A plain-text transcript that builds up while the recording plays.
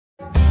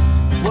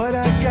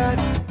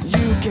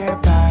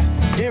can't buy.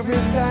 It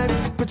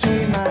resides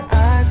between my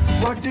eyes.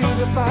 Walked through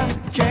the fire,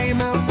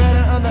 came out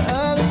better on the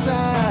other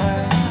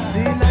side.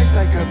 See, life's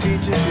like a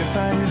beach if you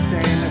find the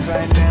sand. And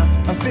right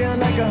now, I feel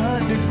like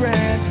 100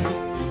 grand.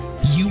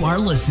 You are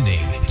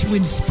listening to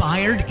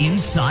Inspired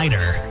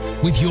Insider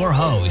with your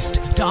host,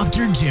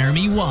 Dr.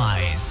 Jeremy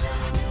Weisz.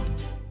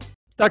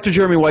 Dr.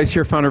 Jeremy Weisz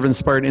here, founder of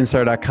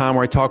InspiredInsider.com,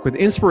 where I talk with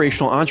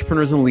inspirational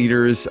entrepreneurs and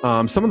leaders.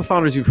 Some of the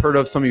founders you've heard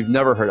of, some you've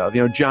never heard of.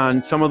 You know,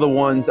 John, some of the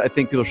ones I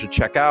think people should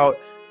check out.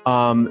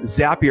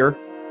 Zapier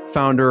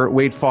founder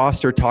Wade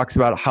Foster talks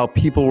about how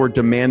people were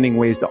demanding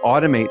ways to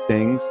automate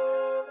things,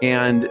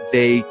 and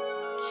they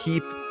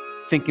keep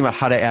thinking about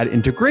how to add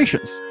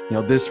integrations. You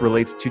know, this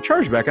relates to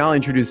chargeback. And I'll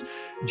introduce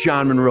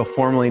John Munro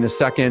formally in a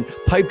second.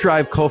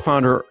 Pipedrive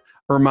co-founder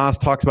Mas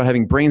talks about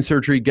having brain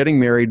surgery, getting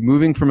married,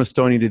 moving from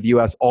Estonia to the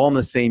US all in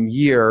the same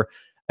year.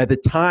 At the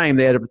time,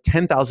 they had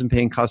 10,000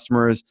 paying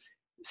customers.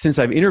 Since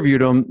I've interviewed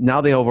them,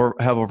 now they have over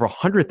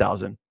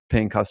 100,000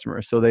 paying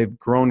customers. So they've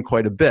grown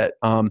quite a bit.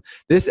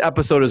 This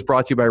episode is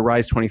brought to you by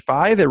Rise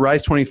 25. At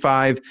Rise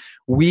 25,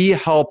 we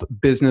help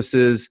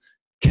businesses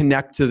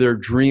connect to their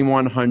Dream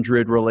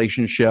 100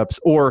 relationships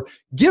or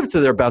give to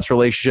their best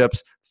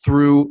relationships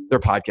through their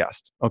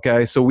podcast.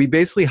 Okay. So we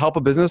basically help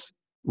a business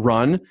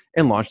run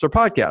and launch their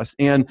podcast.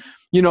 And,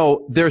 you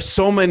know, there's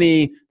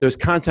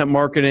content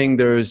marketing,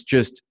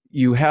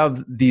 you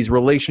have these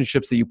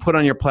relationships that you put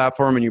on your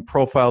platform and you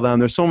profile them.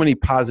 There's so many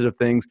positive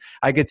things.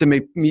 I get to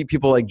meet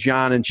people like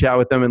John and chat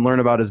with them and learn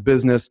about his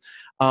business.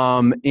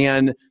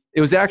 And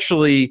it was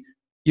actually,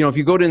 you know, if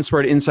you go to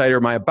Inspired Insider,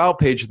 my about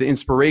page, the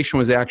inspiration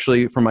was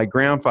actually from my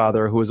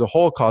grandfather, who was a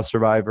Holocaust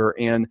survivor,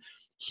 and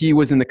he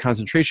was in the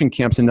concentration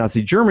camps in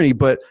Nazi Germany,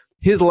 but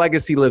his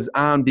legacy lives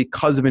on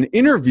because of an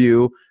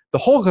interview the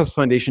Holocaust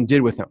Foundation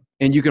did with him.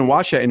 And you can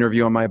watch that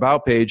interview on my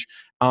about page.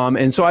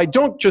 And so I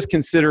don't just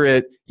consider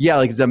it,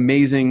 like it's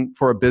amazing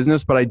for a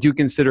business, but I do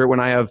consider it when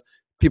I have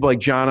people like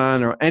John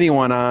on or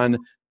anyone on,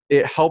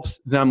 it helps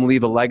them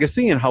leave a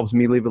legacy and helps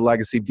me leave a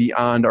legacy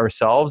beyond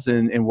ourselves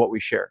and what we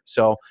share.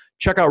 So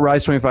check out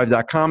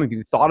rise25.com. If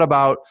you thought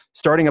about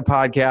starting a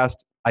podcast,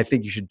 I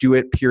think you should do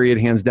it, period,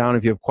 hands down.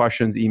 If you have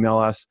questions, email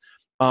us.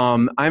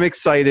 I'm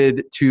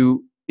excited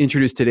to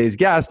introduce today's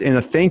guest, and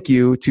a thank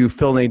you to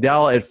Phil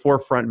Nadell at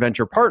Forefront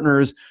Venture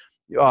Partners,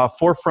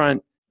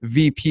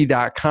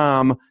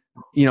 forefrontvp.com.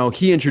 You know,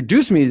 he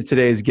introduced me to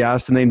today's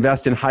guest, and they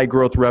invest in high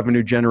growth,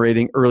 revenue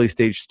generating early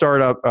stage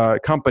startup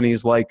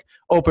companies like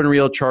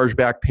OpenReel,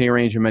 Chargeback,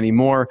 PayRange, and many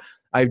more.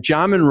 I have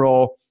John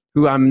Munro,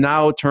 who I'm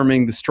now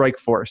terming the Strike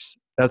Force.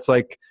 That's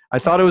like, I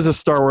thought it was a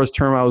Star Wars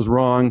term. I was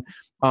wrong.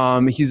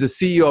 He's the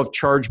CEO of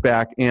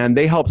Chargeback, and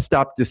they help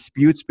stop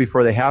disputes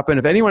before they happen.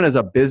 If anyone has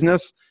a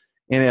business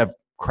and they have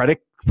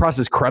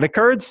process credit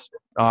cards,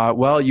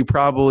 well, you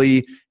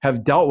probably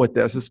have dealt with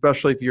this,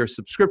 especially if you're a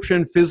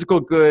subscription,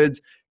 physical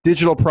goods,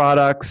 digital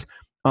products.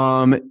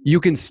 You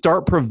can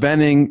start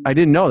preventing, I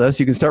didn't know this,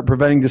 you can start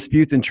preventing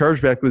disputes and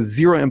chargeback with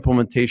zero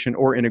implementation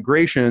or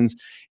integrations.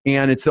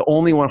 And it's the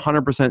only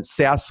 100%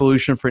 SaaS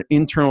solution for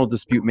internal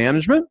dispute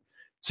management.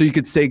 So you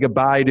could say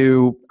goodbye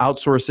to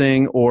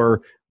outsourcing,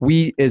 or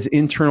we as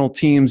internal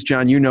teams,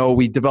 John, you know,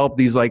 we develop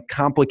these like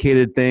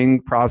complicated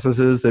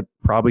processes that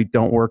probably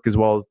don't work as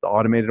well as the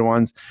automated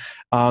ones.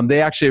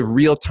 They actually have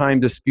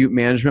real-time dispute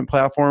management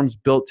platforms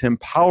built to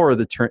empower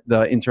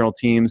the internal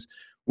teams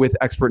with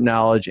expert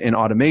knowledge and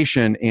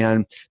automation.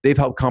 And they've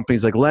helped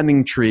companies like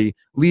LendingTree,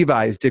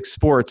 Levi's, Dick's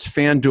Sports,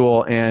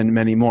 FanDuel, and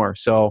many more.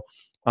 So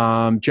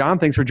John,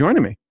 thanks for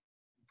joining me.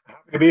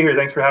 Happy to be here.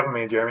 Thanks for having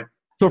me, Jeremy.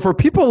 So for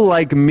people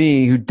like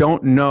me who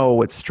don't know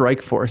what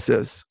Strike Force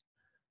is,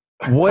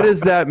 what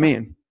does that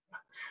mean?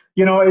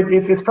 You know,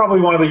 it's probably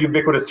one of the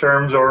ubiquitous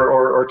terms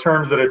or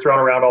terms that are thrown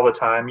around all the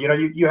time. You know,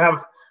 you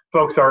have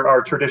folks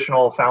are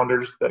traditional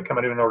founders that come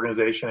into an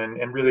organization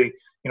and really,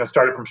 you know,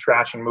 started from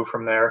scratch and move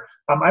from there.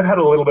 I've had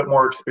a little bit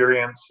more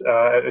experience.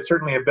 I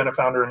certainly have been a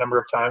founder a number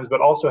of times, but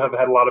also have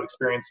had a lot of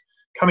experience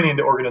coming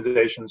into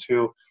organizations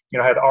who, you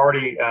know, had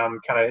already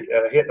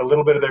hit a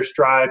little bit of their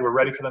stride, were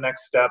ready for the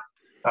next step.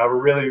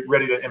 We're really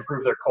ready to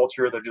improve their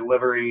culture, their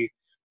delivery,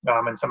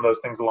 and some of those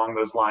things along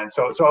those lines.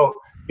 So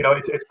you know,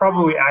 it's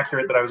probably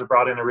accurate that I was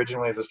brought in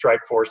originally as a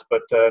strike force,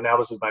 but now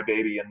this is my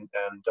baby, and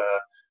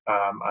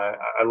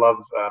I love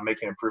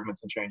making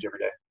improvements and change every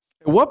day.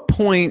 At what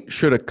point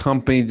should a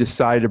company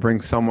decide to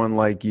bring someone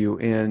like you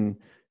in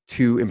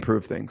to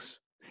improve things?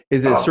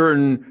 Is it a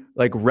certain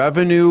like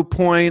revenue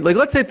point? Like,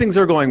 let's say things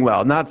are going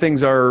well, not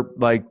things are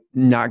like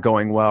not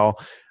going well.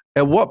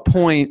 At what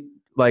point,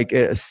 like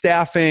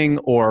staffing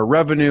or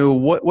revenue,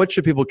 what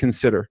should people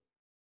consider?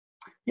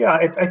 Yeah,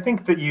 I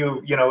think that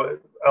you know,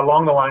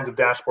 along the lines of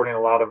dashboarding, a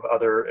lot of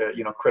other,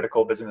 you know,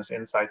 critical business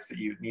insights that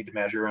you need to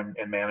measure and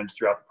manage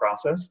throughout the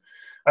process.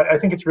 I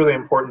think it's really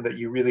important that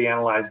you really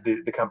analyze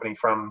the company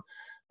from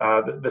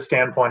the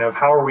standpoint of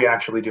how are we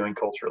actually doing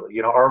culturally?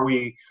 You know, are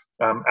we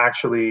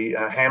actually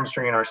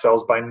hamstringing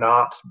ourselves by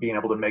not being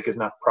able to make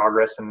enough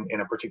progress in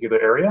a particular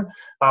area?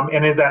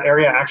 And is that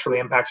area actually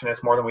impacting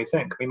us more than we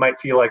think? We might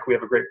feel like we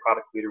have a great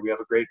product leader, we have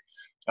a great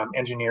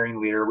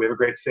engineering leader, we have a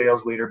great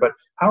sales leader, but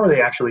how are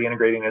they actually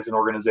integrating as an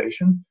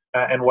organization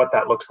and what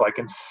that looks like?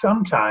 And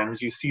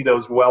sometimes you see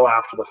those well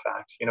after the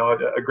fact. You know,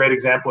 a great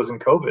example is in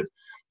COVID.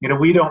 You know,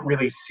 we don't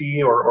really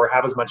see or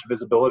have as much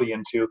visibility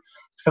into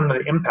some of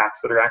the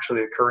impacts that are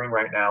actually occurring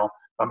right now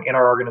in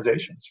our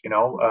organizations. You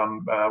know,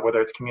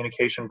 whether it's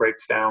communication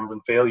breakdowns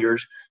and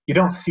failures, you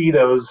don't see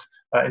those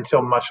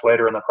until much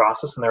later in the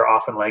process, and they're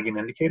often lagging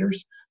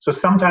indicators. So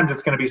sometimes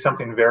it's going to be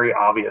something very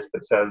obvious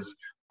that says,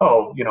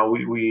 oh, you know,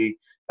 we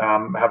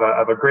have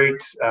a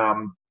great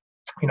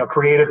you know,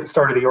 creative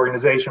start of the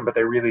organization, but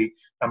they really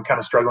kind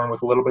of struggling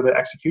with a little bit of the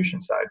execution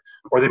side,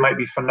 or they might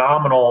be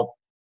phenomenal,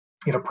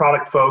 you know,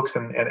 product folks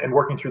and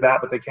working through that,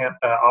 but they can't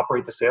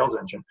operate the sales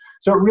engine.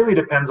 So it really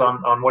depends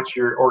on what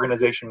your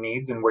organization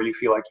needs and where you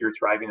feel like you're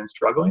thriving and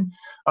struggling.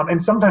 And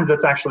sometimes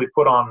that's actually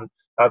put on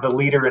the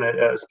leader in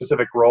a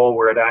specific role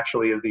where it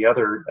actually is the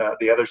other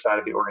side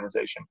of the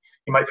organization.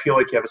 You might feel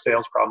like you have a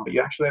sales problem, but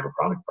you actually have a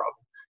product problem.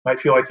 You might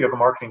feel like you have a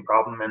marketing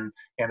problem and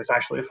it's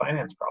actually a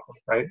finance problem,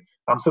 right?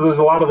 So there's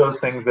a lot of those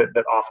things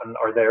that often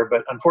are there,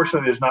 but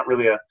unfortunately there's not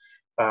really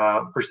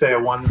per se a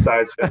one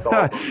size fits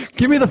all.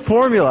 Give me the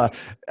formula.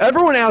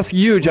 Everyone asks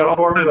you, John,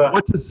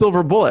 what's the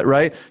silver bullet,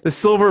 right? The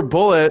silver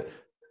bullet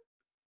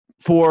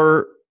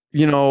for,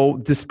 you know,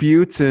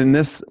 disputes and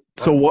this.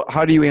 So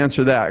how do you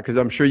answer that? Because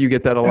I'm sure you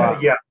get that a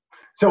lot. Yeah.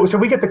 So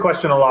we get the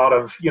question a lot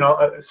of, you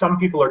know, some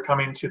people are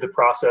coming to the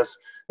process.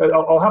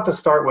 I'll have to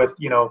start with,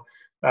 you know,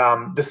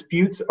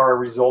 disputes are a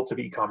result of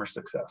e-commerce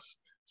success.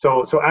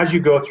 So as you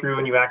go through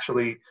and you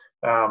actually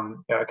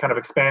kind of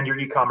expand your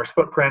e-commerce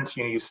footprint,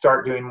 you know, you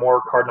start doing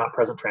more card not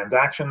present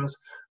transactions.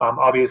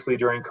 Obviously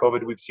during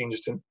COVID, we've seen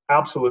just an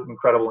absolute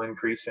incredible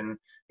increase in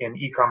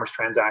e-commerce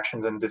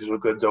transactions and digital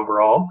goods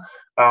overall.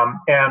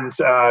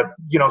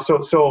 You know,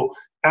 so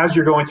as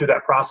you're going through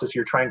that process,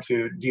 you're trying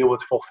to deal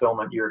with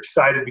fulfillment. You're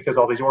excited because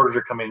all these orders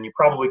are coming in. You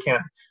probably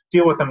can't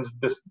deal with them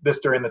this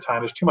during the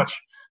time. There's too much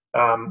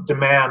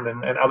demand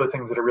and other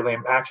things that are really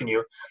impacting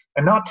you.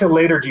 And not till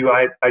later do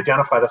you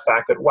identify the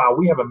fact that, wow,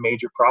 we have a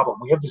major problem.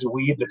 We have this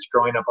weed that's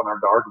growing up on our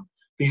garden,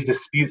 these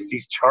disputes,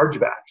 these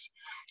chargebacks.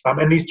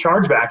 And these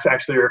chargebacks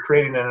actually are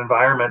creating an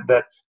environment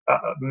that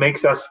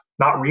makes us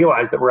not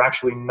realize that we're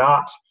actually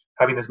not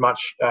having as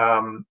much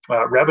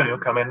revenue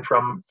come in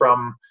from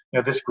you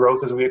know, this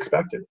growth as we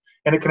expected.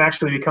 And it can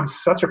actually become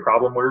such a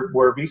problem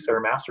where Visa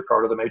or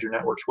MasterCard or the major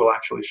networks will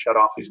actually shut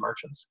off these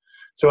merchants.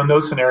 So in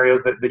those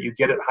scenarios that you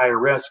get at higher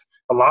risk,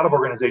 a lot of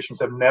organizations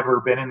have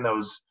never been in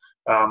those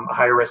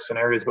higher risk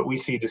scenarios, but we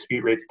see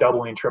dispute rates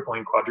doubling,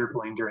 tripling,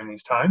 quadrupling during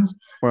these times.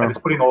 Wow. And it's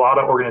putting a lot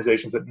of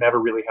organizations that never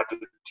really had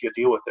to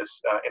deal with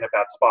this in a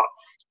bad spot.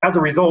 As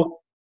a result,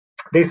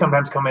 they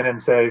sometimes come in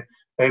and say,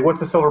 hey, what's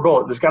the silver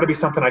bullet? There's got to be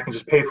something I can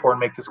just pay for and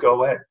make this go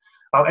away.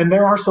 And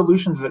there are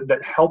solutions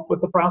that help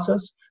with the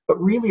process,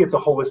 but really it's a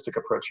holistic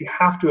approach. You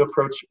have to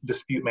approach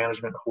dispute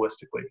management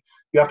holistically.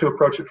 You have to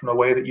approach it from the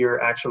way that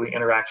you're actually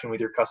interacting with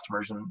your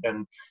customers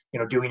and you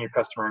know, doing your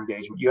customer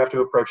engagement. You have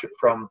to approach it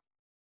from,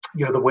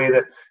 you know, the way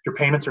that your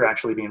payments are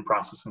actually being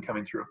processed and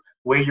coming through,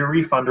 the way your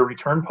refund or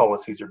return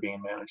policies are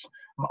being managed.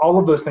 All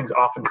of those things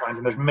oftentimes,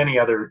 and there's many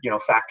other, you know,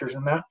 factors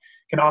in that,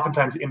 can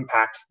oftentimes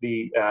impact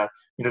the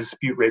you know,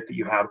 dispute rate that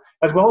you have,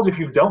 as well as if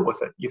you've dealt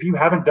with it. If you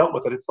haven't dealt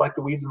with it, it's like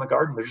the weeds in the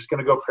garden. They're just going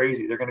to go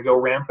crazy. They're going to go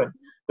rampant.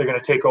 They're going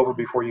to take over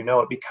before you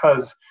know it,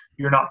 because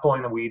you're not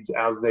pulling the weeds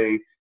as they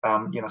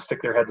you know,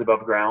 stick their heads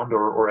above ground,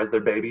 or as they're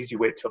babies. You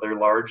wait till they're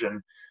large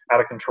and out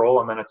of control,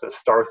 and then it's a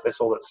star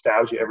thistle that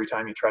stabs you every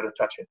time you try to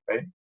touch it,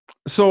 right?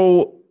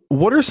 So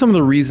what are some of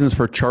the reasons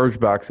for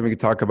chargebacks? And we could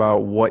talk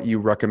about what you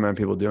recommend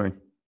people doing.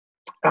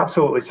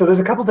 Absolutely. So there's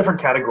a couple different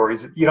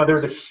categories. You know,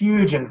 there's a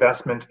huge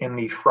investment in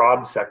the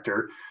fraud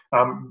sector,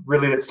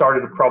 really, that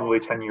started probably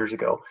 10 years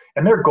ago.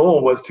 And their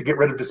goal was to get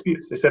rid of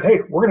disputes. They said, hey,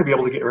 we're going to be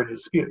able to get rid of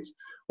disputes.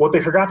 What they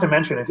forgot to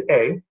mention is,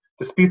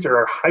 disputes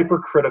are a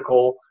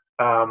hypercritical,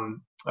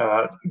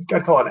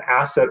 I'd call it an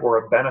asset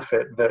or a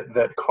benefit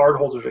that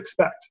cardholders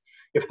expect.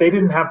 If they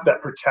didn't have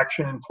that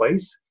protection in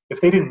place, if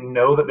they didn't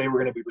know that they were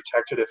going to be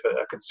protected,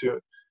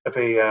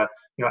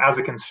 you know, as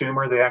a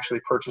consumer, they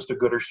actually purchased a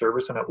good or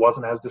service and it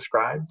wasn't as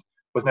described,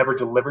 was never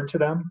delivered to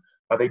them,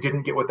 they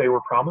didn't get what they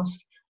were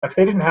promised. If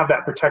they didn't have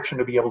that protection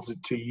to be able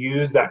to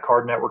use that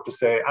card network to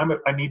say,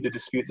 I need to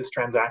dispute this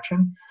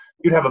transaction,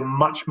 you'd have a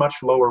much,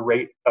 much lower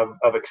rate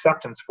of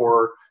acceptance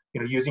for,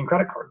 you know, using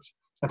credit cards.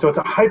 And so it's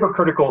a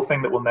hypercritical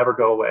thing that will never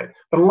go away.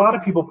 But a lot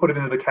of people put it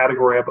into the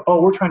category of,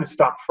 oh, we're trying to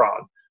stop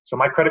fraud. So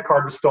my credit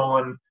card was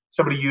stolen,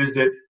 somebody used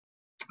it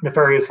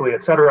nefariously,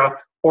 et cetera,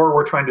 or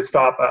we're trying to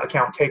stop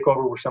account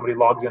takeover where somebody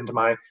logs into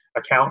my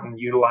account and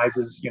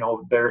utilizes, you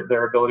know,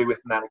 their ability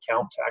within that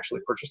account to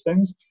actually purchase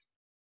things.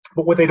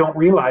 But what they don't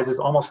realize is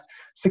almost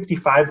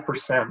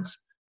 65%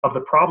 of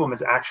the problem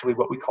is actually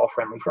what we call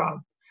friendly fraud.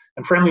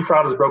 And friendly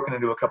fraud is broken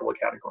into a couple of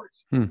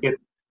categories.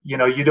 It's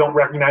You don't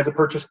recognize a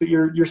purchase that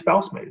your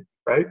spouse made,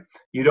 right?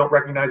 You don't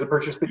recognize a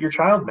purchase that your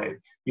child made.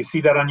 You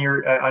see that on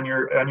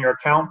your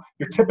account.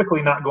 You're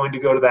typically not going to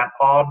go to that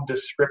odd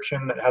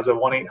description that has a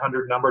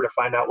 1-800 number to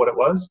find out what it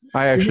was.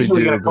 I actually You're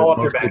do, going to call but up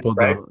your most bank, people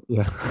right? don't.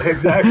 Yeah.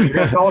 Exactly. You're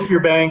going to call up your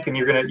bank, and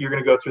you're going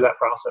to go through that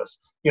process.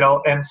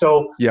 And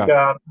so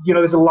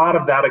there's a lot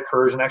of that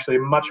occurs, and actually a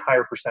much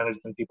higher percentage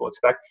than people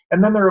expect.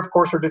 And then there, of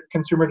course, are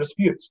consumer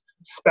disputes,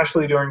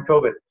 especially during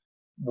COVID.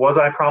 Was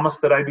I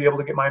promised that I'd be able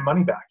to get my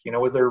money back?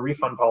 Was there a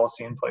refund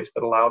policy in place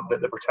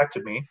that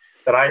protected me,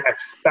 that I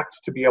expect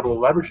to be able to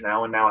leverage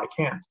now, and now I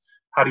can't?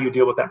 How do you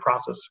deal with that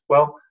process?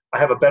 Well, I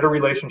have a better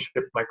relationship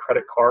with my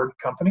credit card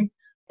company,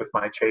 with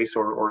my Chase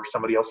or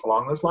somebody else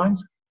along those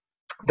lines,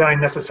 than I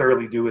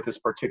necessarily do with this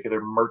particular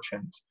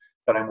merchant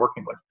that I'm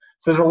working with.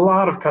 So there's a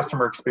lot of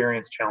customer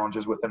experience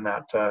challenges within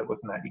that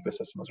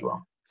ecosystem as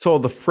well. So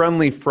the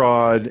friendly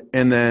fraud,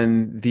 and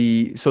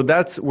then so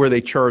that's where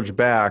they charge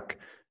back,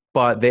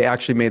 but they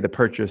actually made the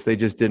purchase. They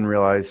just didn't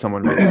realize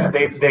someone made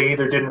it. They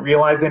either didn't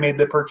realize they made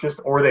the purchase,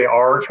 or they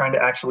are trying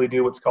to actually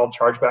do what's called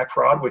chargeback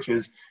fraud, which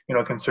is,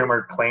 a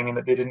consumer claiming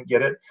that they didn't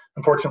get it.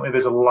 Unfortunately,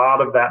 there's a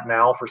lot of that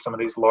now for some of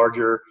these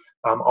larger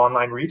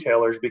online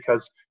retailers,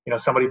 because,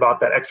 somebody bought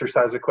that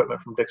exercise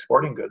equipment from Dick's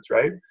Sporting Goods,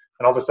 right?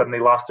 And all of a sudden they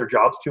lost their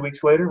jobs 2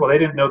 weeks later. Well, they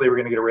didn't know they were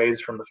going to get a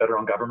raise from the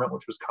federal government,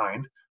 which was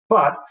kind.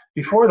 But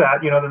before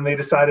that, then they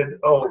decided,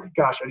 oh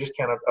gosh, I just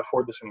can't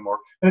afford this anymore.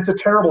 And it's a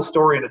terrible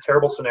story and a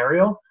terrible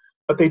scenario.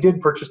 But they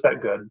did purchase that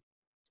good.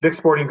 Dick's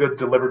Sporting Goods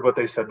delivered what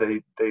they said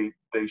they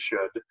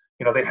should.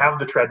 They have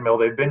the treadmill.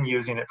 They've been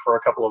using it for a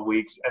couple of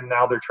weeks, and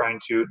now they're trying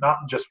to not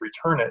just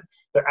return it,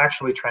 they're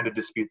actually trying to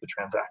dispute the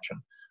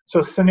transaction.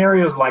 So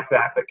scenarios like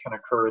that can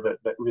occur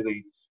that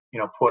really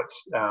put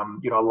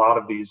a lot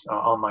of these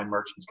online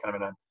merchants kind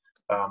of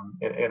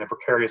in a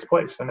precarious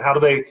place. And how do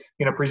they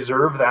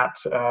preserve that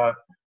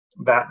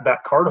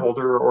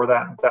cardholder or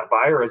that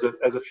buyer as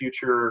a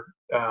future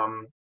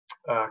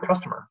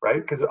customer,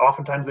 right? Because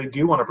oftentimes they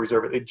do want to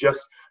preserve it. They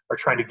just are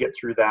trying to get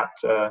through that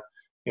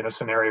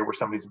scenario where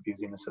somebody's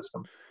abusing the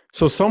system.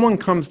 So someone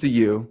comes to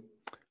you.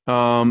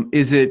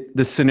 Is it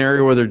the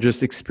scenario where they're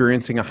just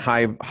experiencing a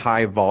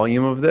high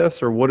volume of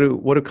this, or what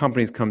do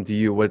companies come to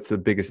you? What's the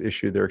biggest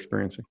issue they're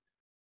experiencing?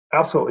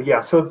 Absolutely, yeah.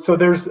 So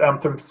there's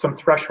some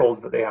thresholds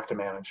that they have to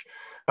manage.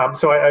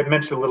 So I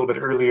mentioned a little bit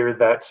earlier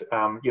that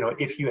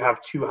if you have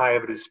too high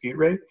of a dispute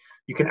rate,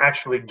 you can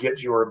actually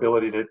get your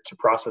ability to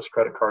process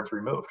credit cards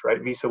removed, right?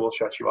 Visa will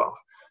shut you off.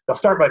 They'll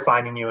start by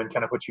finding you and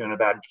kind of put you in a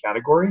bad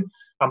category,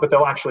 but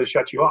they'll actually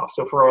shut you off.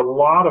 So for a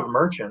lot of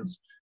merchants,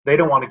 they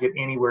don't want to get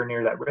anywhere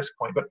near that risk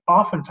point. But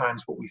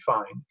oftentimes what we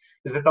find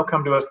is that they'll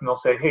come to us and they'll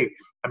say, hey,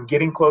 I'm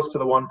getting close to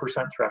the 1%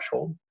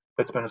 threshold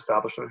that's been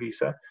established at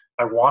Visa.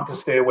 I want to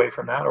stay away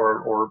from that,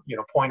 or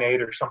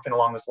 0.8 or something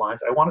along those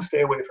lines. I want to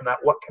stay away from that.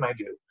 What can I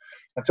do?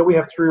 And so we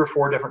have 3 or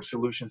 4 different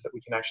solutions that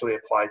we can actually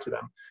apply to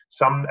them.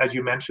 Some, as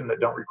you mentioned, that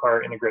don't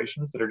require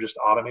integrations, that are just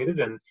automated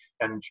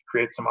and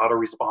create some auto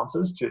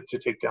responses to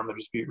take down the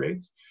dispute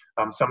rates.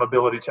 Some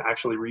ability to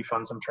actually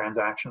refund some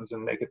transactions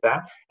and make it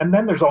that. And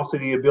then there's also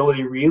the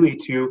ability really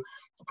to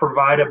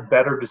provide a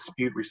better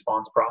dispute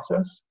response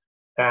process,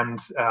 and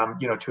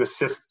to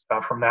assist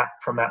from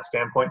that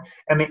standpoint.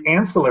 And the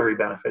ancillary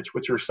benefits,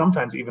 which are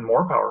sometimes even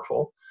more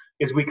powerful,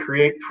 is we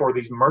create for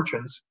these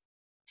merchants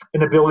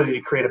an ability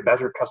to create a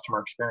better customer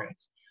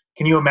experience.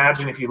 Can you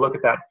imagine if you look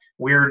at that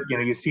weird,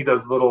 you see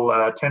those little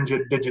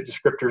 10-digit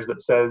descriptors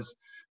that says,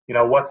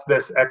 what's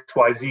this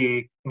XYZ,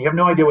 and you have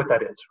no idea what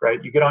that is,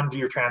 right? You get onto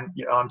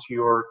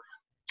your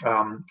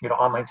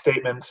online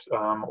statements,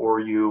 or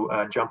you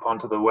jump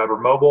onto the web or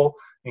mobile,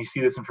 and you see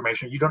this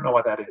information. You don't know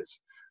what that is.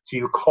 So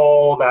you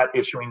call that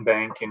issuing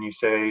bank and you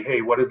say,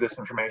 hey, what is this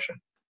information?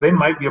 They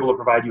might be able to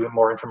provide you with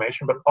more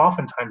information, but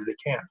oftentimes they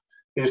can't.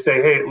 They just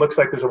say, hey, it looks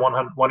like there's a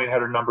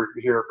 1-800 number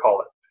here,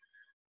 call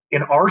it.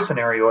 In our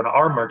scenario, in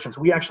our merchants,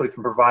 we actually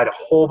can provide a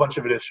whole bunch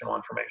of additional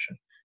information.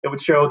 It would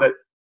show that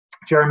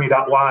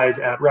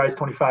Jeremy.Weisz at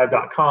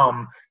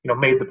rise25.com,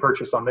 made the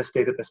purchase on this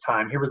date at this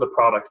time. Here was the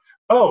product.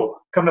 Oh,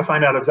 come to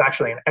find out it was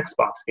actually an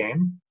Xbox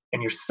game,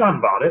 and your son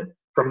bought it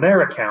from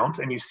their account,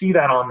 and you see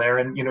that on there,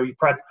 and you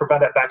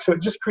provide that back. So it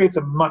just creates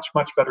a much,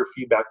 much better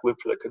feedback loop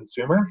for the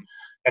consumer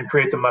and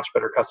creates a much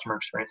better customer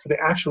experience. So they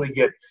actually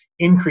get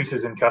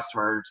increases in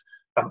customers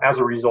as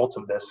a result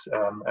of this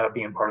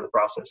being part of the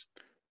process.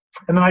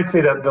 And then I'd say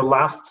that the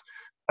last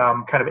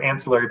kind of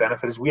ancillary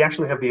benefit is we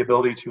actually have the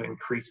ability to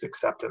increase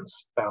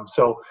acceptance.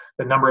 So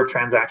the number of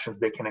transactions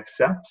they can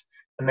accept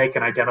and they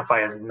can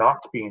identify as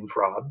not being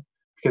fraud,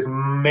 because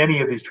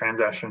many of these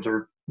transactions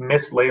are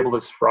mislabeled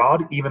as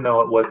fraud, even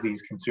though it was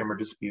these consumer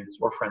disputes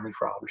or friendly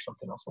fraud or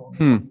something else along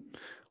those lines.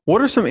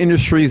 What are some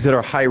industries that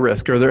are high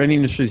risk? Are there any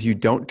industries you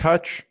don't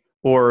touch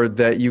or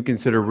that you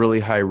consider really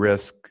high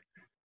risk?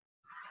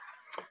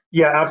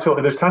 Yeah,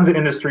 absolutely. There's tons of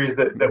industries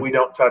that we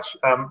don't touch.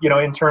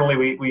 Internally,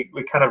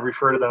 we kind of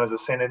refer to them as the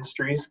sin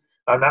industries.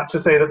 Not to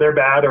say that they're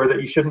bad or that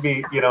you shouldn't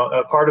be,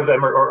 a part of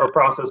them or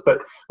process, but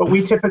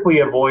we typically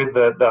avoid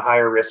the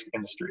higher risk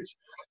industries.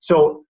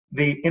 So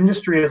the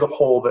industry as a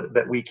whole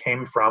that we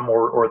came from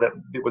or that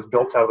it was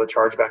built out of the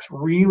chargebacks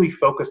really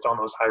focused on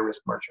those high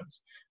risk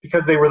merchants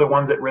because they were the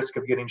ones at risk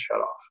of getting shut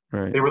off.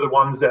 Right. They were the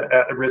ones at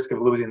risk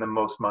of losing the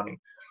most money.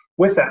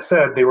 With that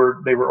said, they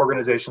were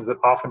organizations that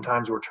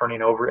oftentimes were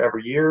turning over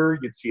every year.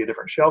 You'd see a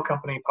different shell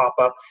company pop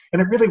up,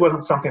 and it really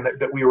wasn't something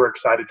that we were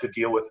excited to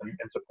deal with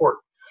and support.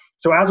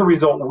 So as a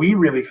result, we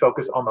really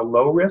focus on the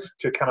low risk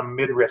to kind of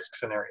mid-risk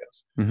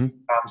scenarios. Mm-hmm.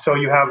 So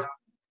you have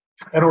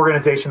an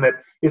organization that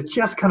is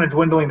just kind of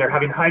dwindling. They're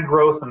having high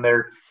growth and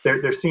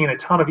they're seeing a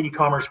ton of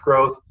e-commerce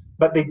growth,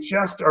 but they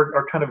just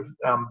are kind of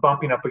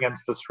bumping up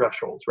against those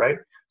thresholds, right?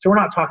 So we're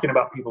not talking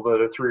about people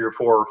that are 3 or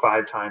 4 or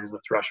 5 times the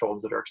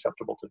thresholds that are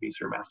acceptable to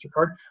Visa or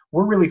MasterCard.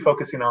 We're really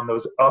focusing on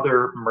those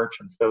other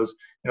merchants, those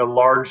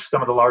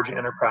some of the large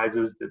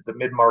enterprises, the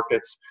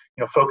mid-markets,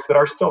 folks that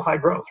are still high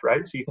growth,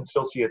 right? So you can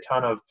still see a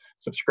ton of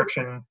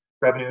subscription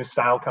revenue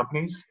style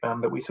companies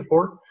that we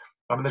support.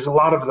 There's a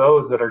lot of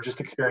those that are just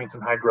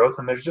experiencing high growth,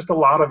 and there's just a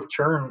lot of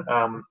churn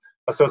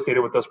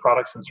associated with those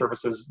products and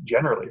services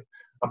generally.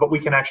 But we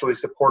can actually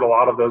support a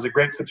lot of those. A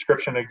great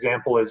subscription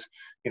example is,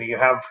 you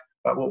have,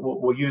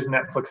 we'll use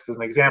Netflix as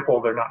an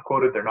example. They're not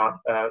quoted, they're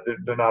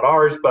not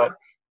ours, but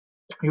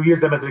you use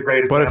them as a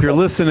great example. But if you're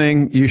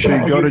listening, you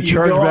should go to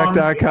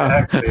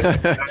chargeback.com.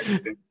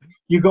 Exactly.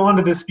 You go on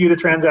to dispute a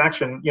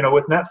transaction,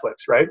 with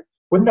Netflix, right?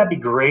 Wouldn't that be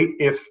great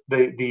if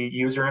the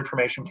user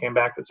information came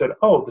back that said,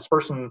 oh, this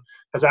person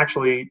has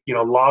actually,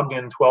 logged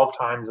in 12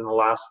 times in the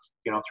last,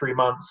 3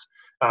 months,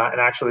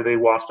 and actually they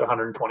watched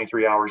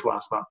 123 hours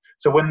last month.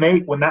 So when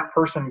that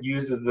person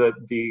uses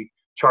the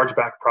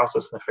chargeback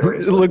process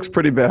nefariously, it looks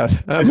pretty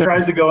bad. And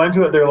tries to go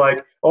into it, they're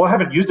like, oh, I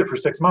haven't used it for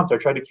 6 months. I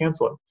tried to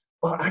cancel it.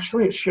 Well,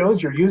 actually, it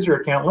shows your user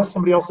account, unless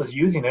somebody else is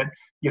using it.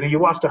 You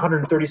watched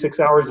 136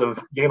 hours of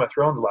Game of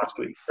Thrones last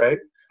week, right?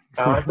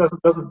 It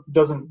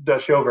doesn't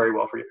show very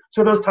well for you.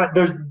 So there's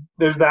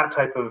that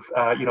type of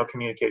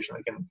communication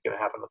that can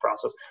happen in the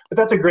process. But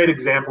that's a great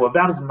example of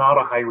that is not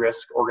a high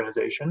risk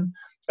organization.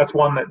 That's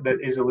one that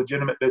is a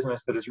legitimate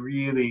business that is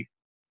really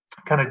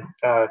kind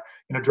of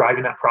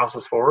driving that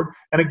process forward.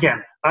 And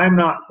again, I'm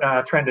not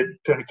trying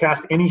to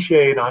cast any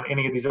shade on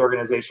any of these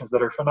organizations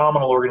that are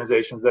phenomenal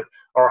organizations that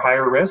are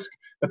higher risk,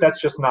 but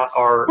that's just not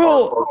our.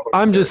 Well,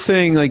 I'm just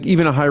saying, like,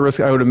 even a high risk,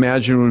 I would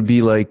imagine would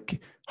be like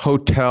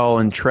hotel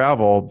and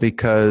travel,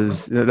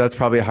 because that's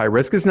probably a high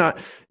risk. It's not,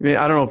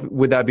 I don't know,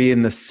 would that be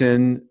in the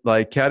sin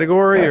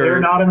category? Yeah, they're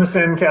not in the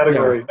sin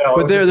category. Yeah. No,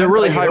 but they're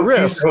really high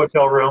risk.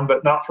 Hotel room,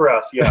 but not for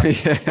us. Yeah.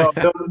 Yeah.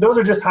 No, those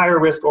are just higher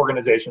risk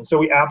organizations. So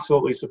we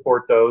absolutely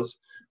support those,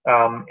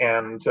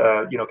 and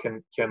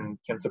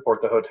can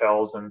support the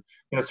hotels and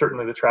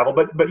certainly the travel.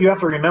 But you have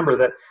to remember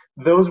that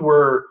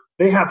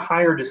they have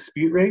higher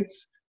dispute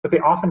rates, but they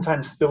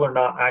oftentimes still are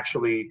not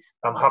actually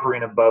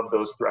hovering above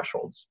those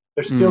thresholds.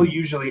 They're still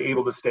usually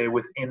able to stay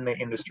within the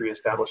industry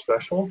established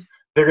thresholds.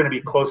 They're going to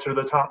be closer to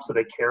the top, so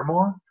they care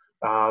more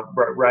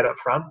right up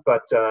front.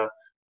 But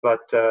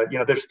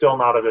they're still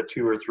not at a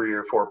 2 or 3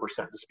 or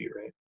 4% dispute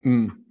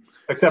rate,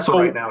 except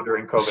for right now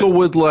during COVID. So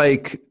with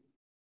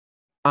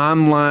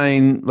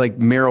online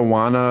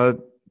marijuana,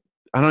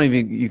 I don't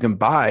even you can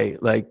buy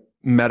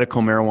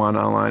medical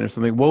marijuana online or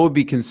something. What would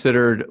be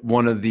considered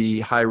one of the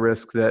high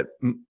risk that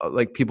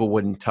people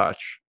wouldn't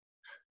touch?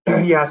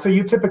 Yeah, so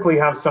you typically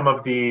have some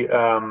of the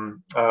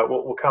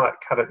we'll kind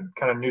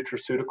of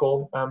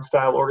nutraceutical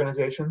style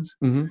organizations,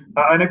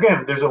 and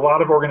again, there's a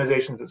lot of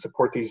organizations that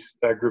support these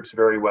groups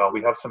very well.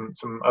 We have some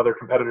other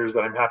competitors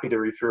that I'm happy to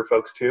refer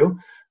folks to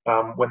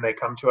when they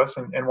come to us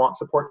and want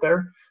support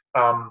there.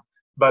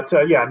 But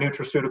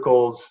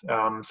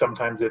nutraceuticals.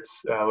 Sometimes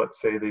it's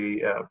let's say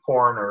the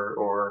porn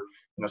or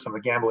some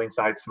of the gambling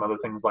sites, some other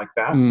things like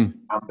that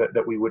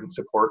that we wouldn't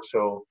support.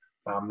 So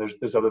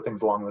there's other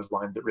things along those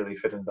lines that really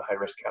fit into the high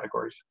risk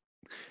categories.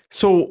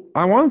 So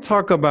I want to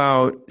talk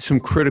about some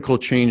critical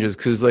changes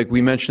because,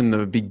 we mentioned in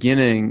the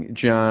beginning,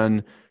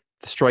 John,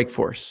 the strike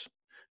force.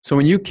 So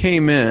when you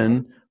came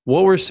in,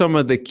 what were some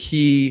of the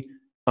key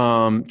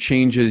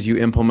changes you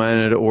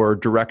implemented or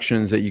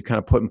directions that you kind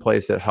of put in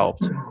place that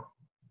helped?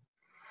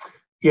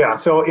 Yeah,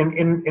 so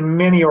in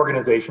many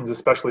organizations,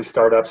 especially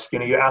startups,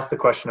 you ask the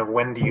question of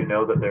when do you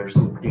know that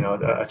there's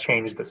a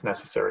change that's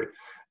necessary.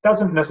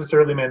 Doesn't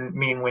necessarily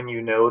mean when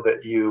you know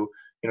that you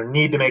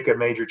need to make a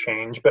major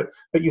change, but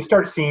you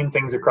start seeing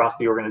things across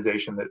the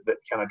organization that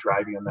kind of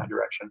drive you in that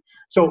direction.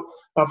 So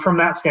from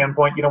that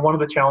standpoint, one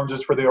of the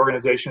challenges for the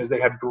organization is they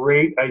had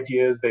great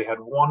ideas, they had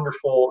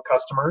wonderful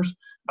customers,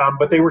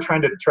 but they were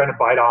trying to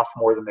bite off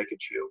more than they could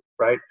chew,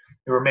 right?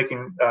 They were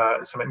making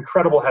some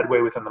incredible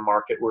headway within the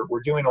market.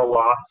 We're doing a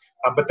lot,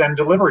 but then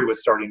delivery was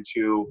starting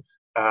to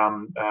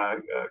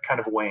kind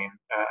of wane,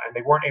 and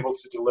they weren't able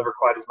to deliver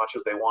quite as much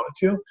as they wanted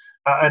to.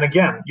 And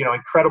again,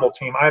 incredible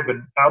team. I've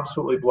been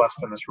absolutely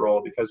blessed in this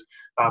role because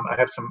I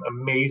have some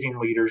amazing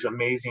leaders,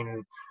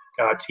 amazing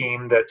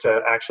team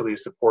that actually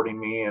is supporting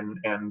me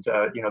and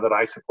that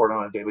I support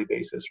on a daily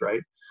basis,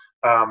 right?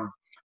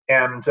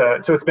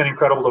 So it's been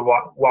incredible to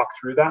walk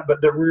through that,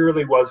 but there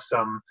really was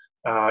some,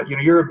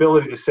 your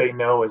ability to say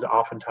no is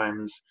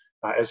oftentimes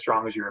as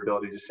strong as your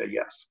ability to say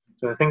yes.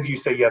 So the things you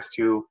say yes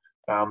to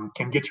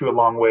can get you a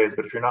long ways,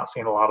 but if you're not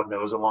saying a lot of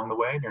no's along the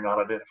way and you're not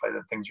identifying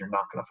the things you're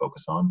not going to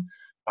focus on,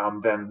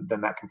 then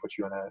that can put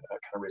you in a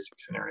kind of risky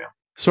scenario.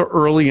 So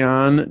early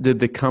on, did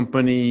the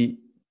company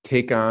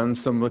take on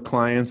some of the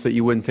clients that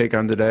you wouldn't take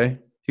on today? Do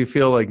you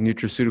feel like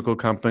nutraceutical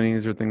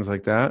companies or things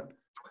like that?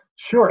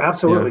 Sure,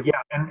 absolutely,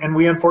 yeah. And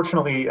we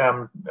unfortunately,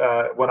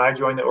 when I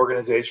joined the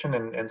organization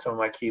and some of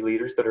my key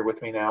leaders that are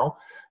with me now,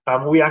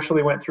 we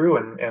actually went through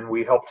and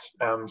we helped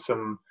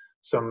some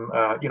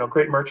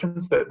great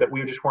merchants that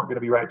we just weren't going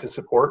to be right to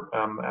support,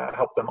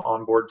 help them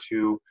onboard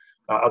to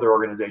other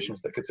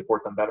organizations that could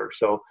support them better.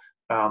 So,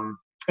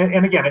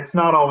 and again, it's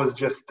not always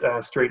just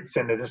straight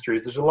send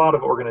industries. There's a lot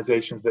of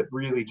organizations that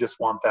really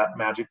just want that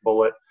magic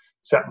bullet,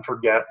 set and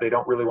forget. They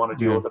don't really want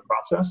to deal with the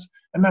process,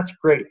 and that's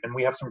great. And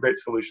we have some great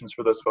solutions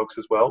for those folks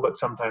as well. But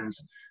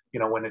sometimes,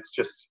 when it's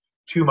just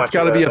too much, it's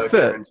got to be a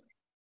fit.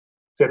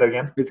 Say that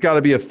again. It's got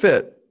to be a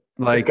fit.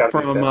 Like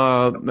from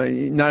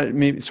not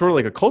maybe sort of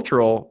like a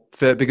cultural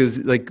fit, because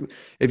like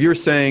if you're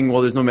saying,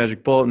 well, there's no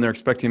magic bullet and they're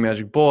expecting a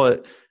magic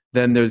bullet,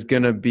 then there's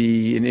going to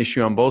be an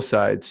issue on both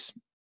sides.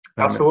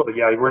 Absolutely.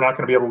 Yeah. We're not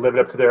going to be able to live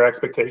up to their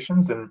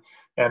expectations and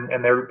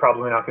they're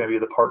probably not going to be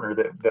the partner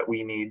that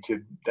we need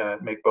to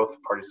make both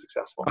parties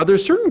successful. Are there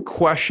certain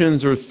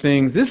questions or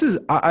things,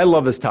 I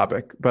love this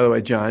topic, by the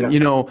way, John,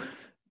 yeah.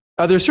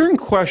 Are there certain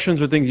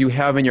questions or things you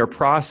have in your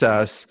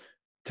process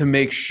to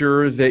make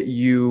sure that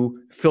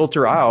you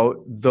filter out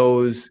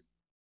those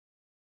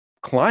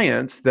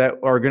clients that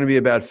are going to be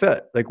a bad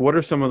fit? Like, what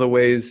are some of the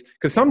ways?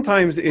 Because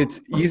sometimes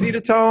it's easy to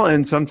tell,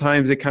 and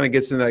sometimes it kind of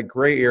gets in that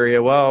gray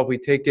area. Well, if we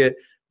take it,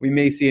 we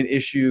may see an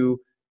issue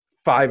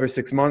 5 or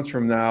 6 months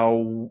from now.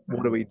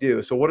 What do we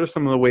do? So what are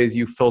some of the ways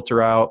you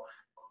filter out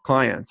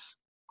clients?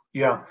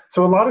 Yeah.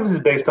 So a lot of this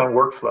is based on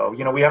workflow.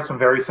 We have some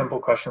very simple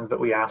questions that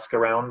we ask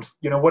around,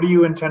 what are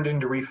you intending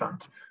to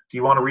refund? Do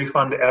you want to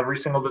refund every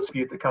single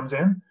dispute that comes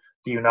in?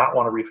 Do you not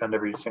want to refund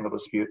every single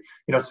dispute?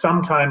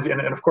 Sometimes,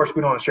 and of course,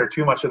 we don't want to share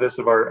too much of this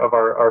of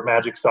our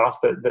magic sauce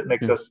that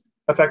makes us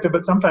effective.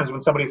 But sometimes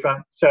when somebody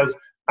says,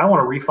 I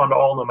want to refund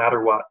all no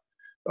matter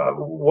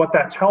what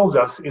that tells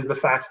us is the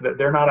fact that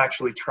they're not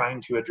actually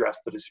trying to address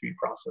the dispute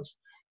process.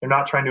 They're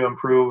not trying to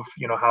improve,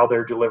 how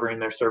they're delivering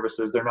their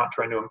services. They're not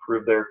trying to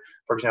improve their,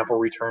 for example,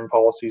 return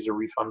policies or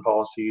refund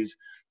policies,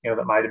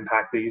 that might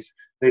impact these.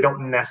 They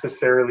don't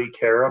necessarily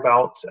care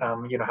about,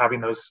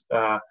 having those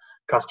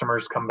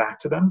customers come back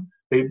to them.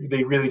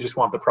 They really just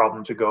want the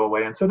problem to go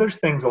away. And so there's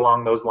things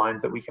along those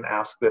lines that we can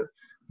ask that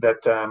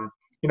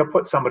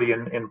put somebody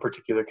in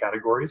particular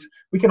categories.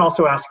 We can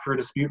also ask for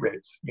dispute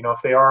rates.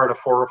 If they are at a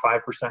 4 or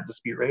 5%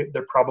 dispute rate,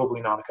 they're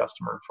probably not a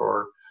customer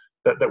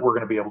that we're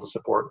going to be able to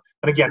support.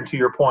 And again, to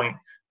your point,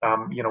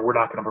 we're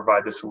not going to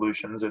provide the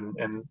solutions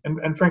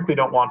and frankly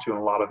don't want to in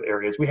a lot of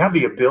areas. We have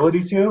the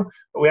ability to,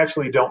 but we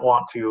actually don't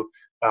want to,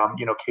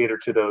 cater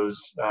to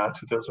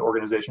those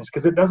organizations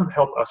because it doesn't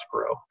help us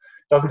grow.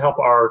 It doesn't help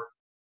our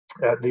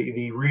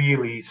the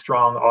really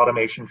strong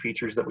automation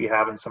features that we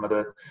have in some of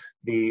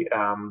the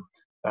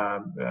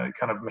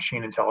kind of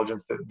machine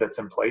intelligence that's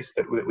in place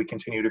that we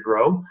continue to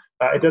grow.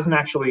 It doesn't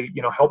actually,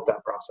 help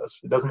that process.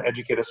 It doesn't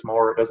educate us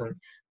more. It doesn't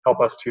help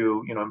us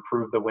to,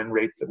 improve the win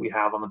rates that we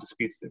have on the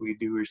disputes that we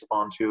do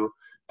respond to.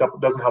 It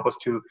doesn't help us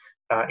to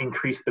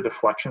increase the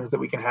deflections that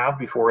we can have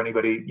before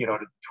anybody,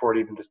 before it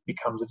even just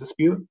becomes a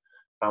dispute.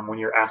 When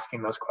you're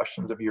asking those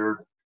questions of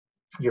your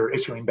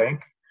issuing bank,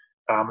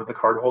 that the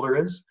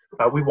cardholder is,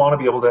 we want to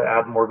be able to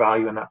add more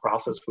value in that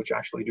process, which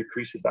actually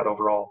decreases that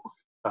overall.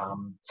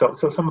 So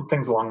some of the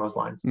things along those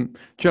lines.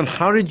 John,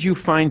 how did you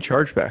find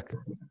Chargeback,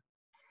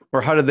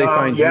 or how did they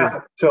find you?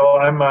 Yeah, so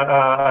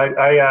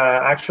I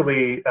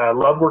actually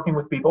love working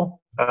with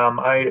people.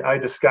 I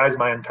disguise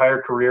my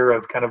entire career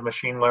of kind of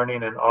machine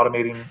learning and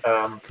automating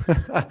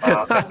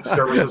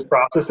services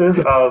processes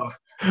of.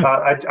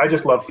 I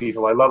just love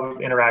people. I love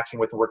interacting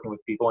with and working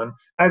with people. And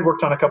I had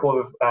worked on a couple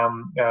of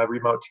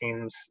remote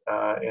teams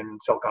in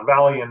Silicon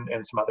Valley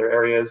and some other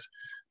areas.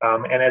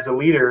 And as a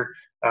leader,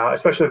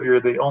 especially if you're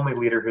the only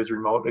leader who's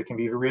remote, it can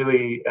be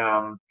really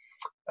kind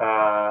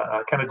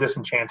of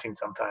disenchanting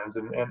sometimes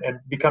and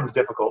becomes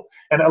difficult.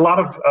 And a lot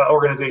of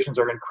organizations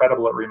are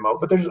incredible at remote,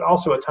 but there's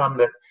also a ton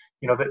that,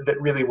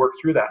 that really work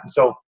through that. And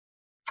so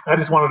I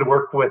just wanted to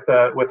work with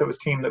a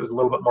team that was a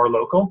little bit more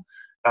local.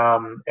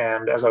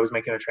 And as I was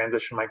making a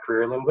transition in my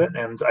career a little bit,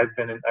 and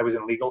I was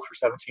in legal for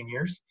 17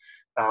 years.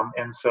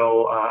 And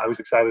so I was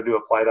excited to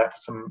apply that to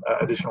some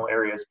additional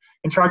areas.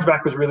 And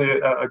Chargeback was really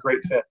a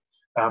great fit.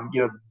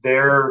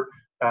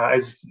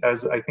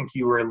 As I think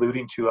you were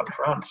alluding to up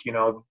front,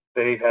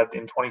 they had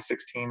in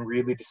 2016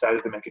 really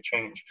decided to make a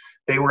change.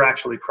 They were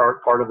actually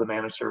part of the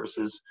managed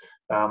services,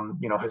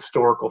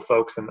 historical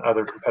folks and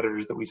other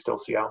competitors that we still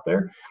see out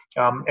there.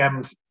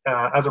 And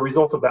as a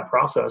result of that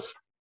process,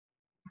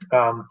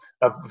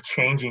 of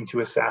changing to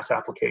a SaaS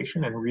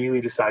application and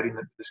really deciding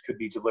that this could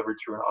be delivered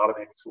through an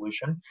automated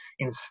solution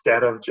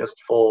instead of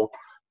just full,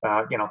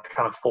 kind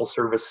of full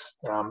service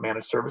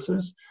managed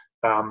services.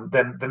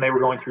 Then they were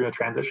going through a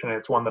transition, and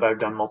it's one that I've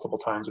done multiple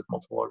times with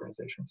multiple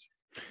organizations.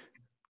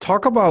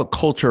 Talk about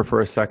culture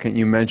for a second.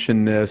 You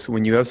mentioned this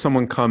when you have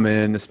someone come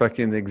in,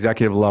 especially in the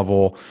executive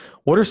level.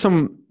 What are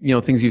some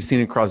things you've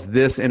seen across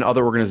this and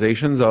other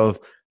organizations of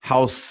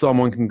how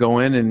someone can go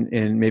in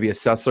and maybe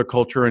assess their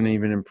culture and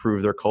even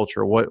improve their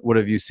culture? What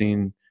have you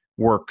seen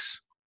works?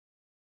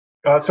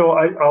 So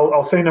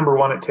I'll say number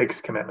one, it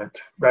takes commitment,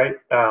 right?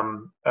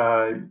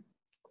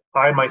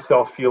 I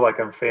myself feel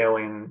like I'm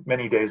failing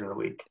many days of the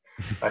week.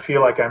 I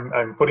feel like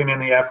I'm putting in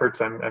the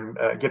efforts. I'm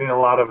getting a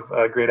lot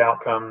of great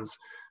outcomes.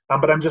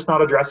 But I'm just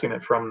not addressing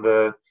it from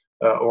the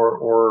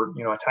or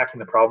attacking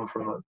the problem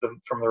from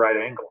the right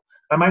angle.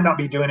 I might not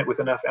be doing it with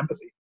enough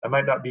empathy. I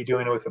might not be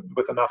doing it with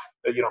enough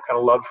kind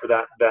of love for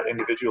that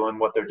individual and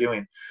what they're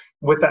doing.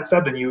 With that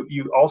said, then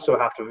you also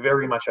have to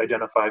very much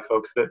identify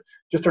folks that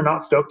just are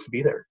not stoked to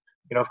be there.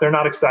 If they're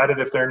not excited,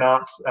 if they're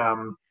not,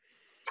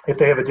 if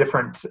they have a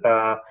different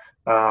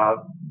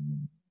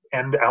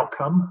end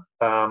outcome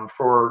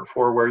for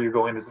where you're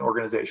going as an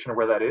organization or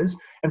where that is,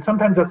 and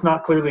sometimes that's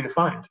not clearly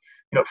defined.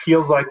 It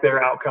feels like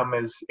their outcome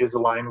is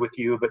aligned with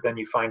you, but then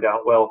you find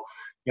out, well,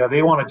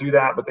 they want to do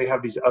that, but they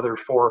have these other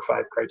 4 or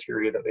 5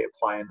 criteria that they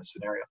apply in the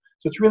scenario.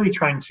 So it's really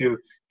trying to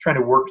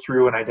work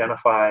through and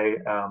identify,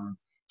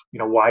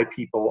 why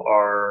people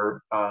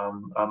are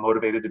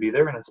motivated to be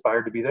there and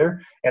inspired to be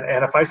there.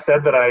 And if I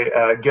said that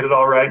I get it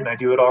all right and I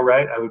do it all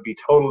right, I would be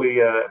totally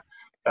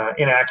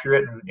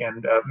inaccurate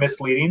and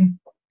misleading.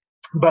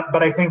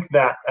 But I think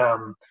that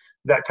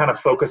that kind of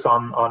focus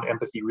on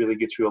empathy really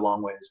gets you a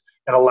long ways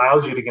and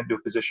allows you to get into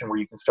a position where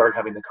you can start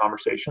having the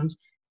conversations,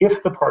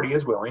 if the party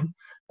is willing,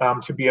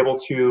 to be able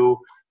to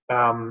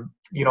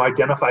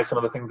identify some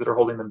of the things that are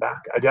holding them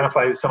back,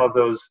 identify some of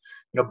those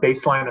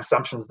baseline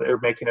assumptions that they're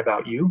making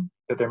about you,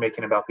 that they're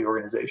making about the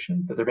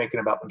organization, that they're making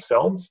about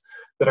themselves,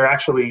 that are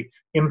actually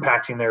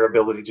impacting their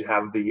ability to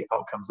have the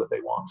outcomes that they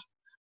want.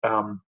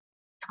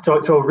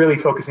 So really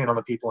focusing on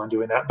the people and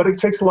doing that, but it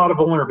takes a lot of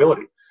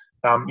vulnerability.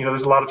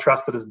 There's a lot of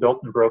trust that is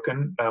built and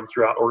broken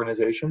throughout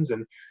organizations,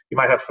 and you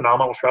might have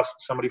phenomenal trust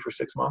with somebody for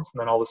 6 months,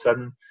 and then all of a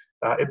sudden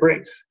it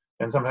breaks.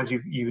 And sometimes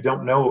you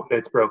don't know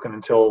it's broken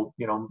until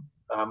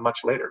much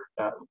later.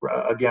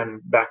 Again,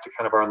 back to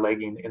kind of our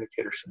lagging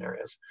indicator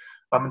scenarios.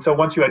 And so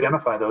once you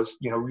identify those,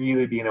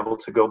 really being able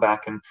to go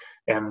back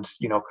and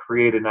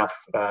create enough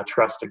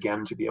trust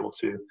again to be able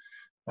to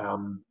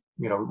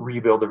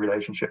rebuild the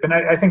relationship. And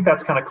I think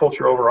that's kind of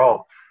culture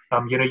overall.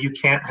 You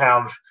can't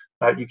have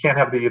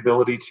the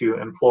ability to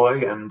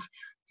employ and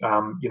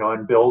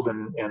build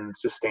and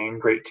sustain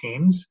great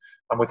teams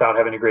without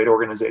having a great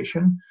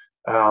organization.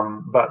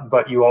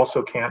 But you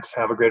also can't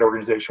have a great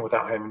organization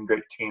without having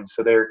great teams.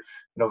 So they're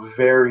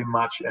very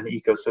much an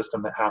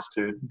ecosystem that has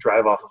to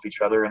drive off of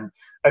each other. And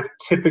I've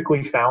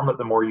typically found that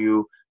the more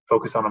you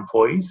focus on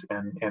employees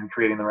and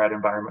creating the right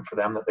environment for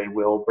them, that they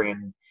will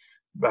bring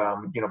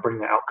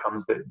the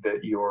outcomes that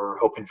you're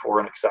hoping for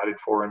and excited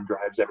for, and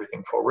drives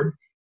everything forward.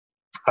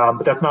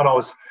 But that's not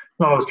always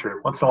true.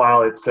 Once in a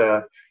while, it's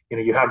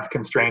you have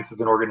constraints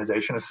as an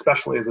organization,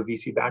 especially as a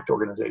VC-backed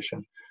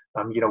organization.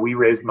 We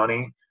raised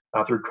money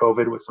through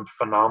COVID with some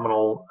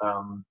phenomenal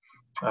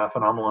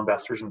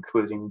investors,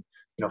 including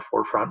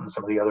Forefront and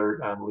some of the other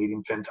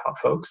leading FinTop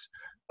folks.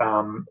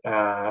 And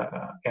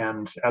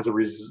as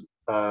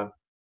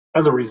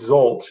a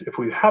result, if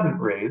we hadn't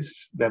raised,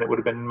 then it would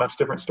have been a much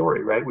different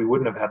story, right? We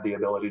wouldn't have had the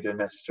ability to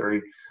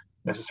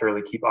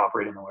necessarily keep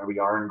operating the way we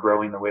are and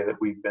growing the way that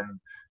we've been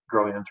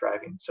growing and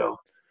thriving. So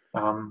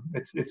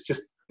it's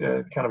just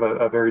kind of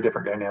a very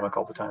different dynamic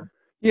all the time.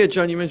 Yeah,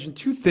 John, you mentioned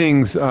 2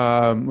 things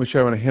which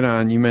I want to hit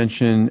on. You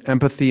mentioned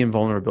empathy and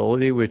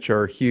vulnerability, which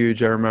are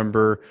huge. I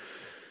remember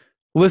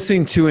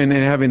listening to and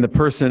having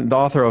the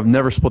author of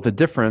Never Split the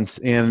Difference.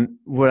 And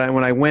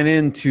when I went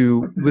in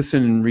to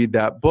listen and read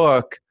that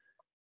book,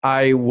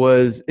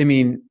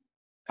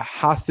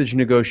 hostage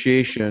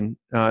negotiation.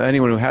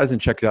 Anyone who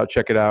hasn't checked it out,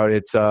 check it out.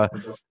 It's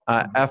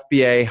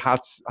FBA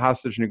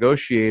hostage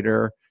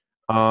negotiator,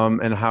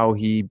 and how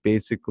he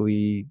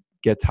basically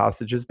gets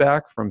hostages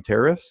back from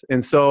terrorists.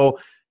 And so,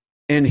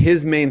 and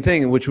his main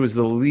thing, which was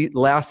the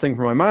last thing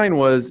from my mind,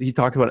 was he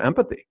talked about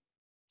empathy,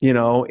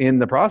 in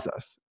the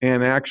process.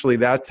 And actually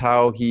that's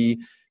how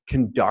he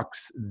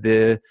conducts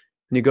the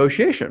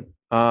negotiation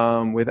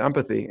with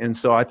empathy. And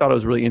so I thought it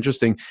was really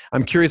interesting.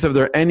 I'm curious if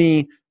there are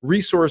any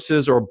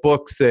resources or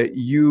books that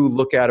you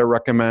look at or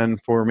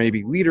recommend for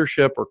maybe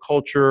leadership or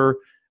culture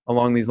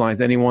along these lines.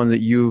 Anyone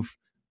that you've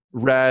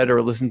read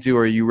or listened to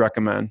or you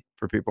recommend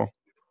for people?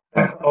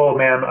 Oh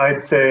man,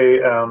 I'd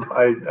say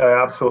I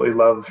absolutely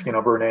love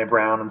Brené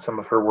Brown and some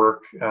of her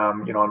work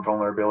on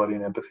vulnerability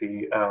and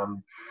empathy.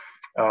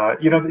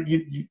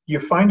 You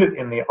find it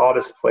in the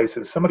oddest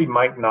places. Somebody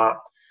might not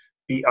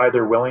be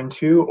either willing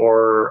to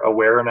or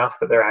aware enough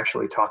that they're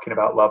actually talking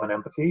about love and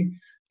empathy,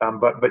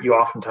 but you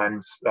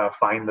oftentimes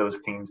find those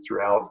themes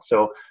throughout.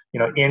 So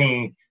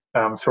any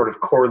sort of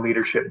core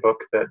leadership book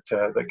that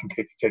can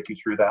take you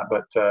through that.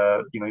 But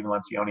even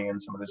Lencioni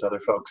and some of those other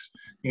folks,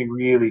 you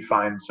really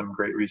find some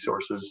great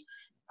resources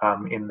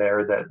in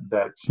there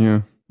that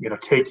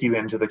take you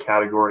into the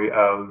category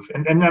of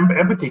and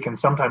empathy can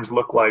sometimes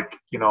look like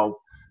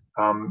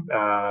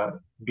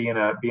being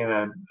a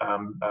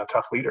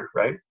tough leader,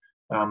 right?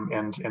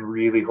 And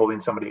really holding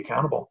somebody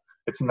accountable.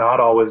 It's not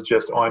always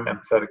just, I'm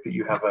empathetic that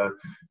you have a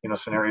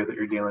scenario that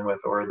you're dealing with,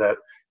 or that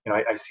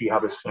I see how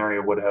this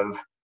scenario would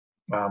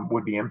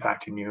be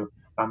impacting you.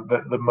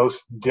 The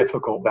most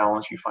difficult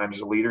balance you find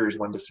as a leader is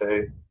when to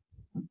say,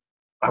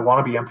 I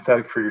want to be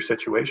empathetic for your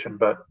situation,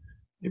 but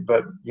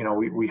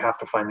we have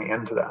to find the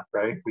end to that,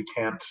 right? We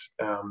can't.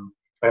 I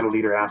had a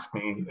leader ask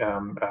me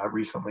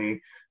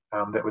recently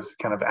that was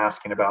kind of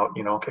asking about,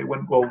 okay,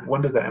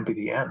 when does that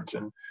empathy end?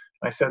 And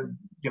I said,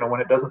 when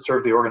it doesn't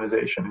serve the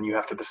organization, and you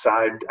have to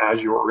decide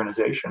as your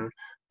organization,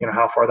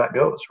 how far that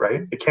goes,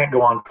 right? It can't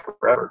go on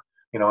forever,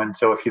 and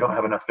so if you don't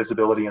have enough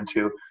visibility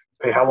into,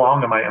 hey, how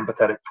long am I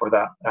empathetic for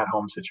that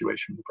at-home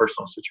situation, the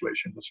personal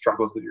situation, the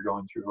struggles that you're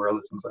going through, or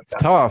other things like that.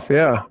 It's tough,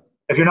 yeah.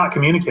 If you're not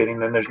communicating,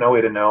 then there's no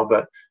way to know.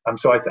 But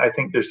so I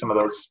think there's some of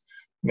those,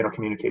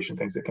 communication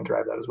things that can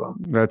drive that as well.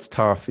 That's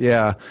tough,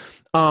 yeah.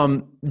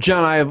 John,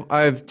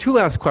 I have two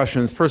last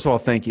questions. First of all,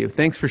 thank you.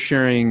 Thanks for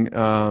sharing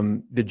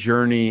the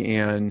journey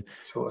and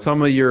Absolutely.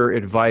 Some of your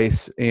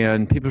advice.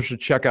 And people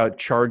should check out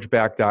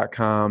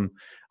chargeback.com.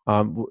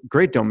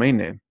 Great domain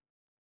name.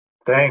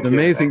 Thank you.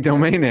 Amazing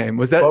domain name.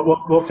 Was that?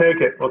 We'll take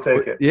it. We'll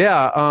take it.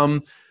 Yeah.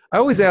 I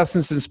always ask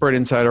since Inspired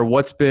Insider,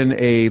 what's been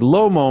a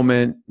low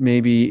moment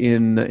maybe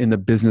in the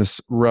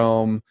business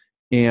realm,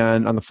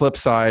 and on the flip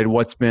side,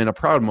 what's been a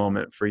proud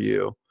moment for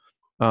you?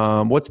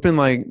 What's been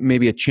like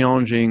maybe a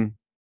challenging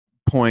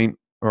point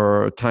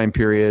or a time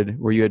period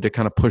where you had to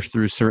kind of push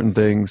through certain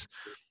things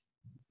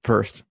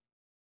first?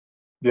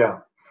 Yeah.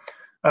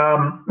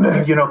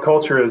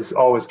 Culture is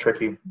always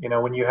tricky.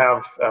 When you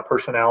have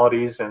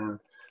personalities and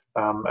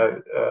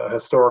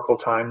historical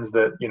times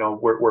that,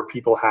 where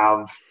people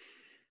have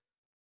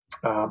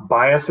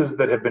biases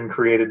that have been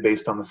created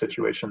based on the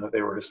situation that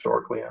they were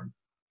historically in.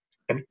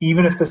 And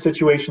even if the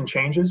situation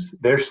changes,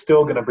 they're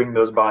still going to bring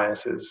those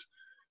biases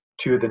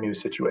to the new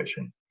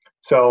situation.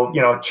 So,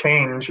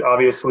 change,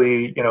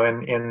 obviously,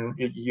 in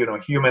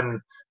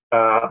human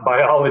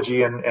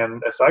biology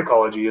and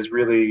psychology is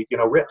really,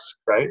 risk,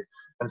 right?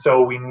 And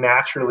so we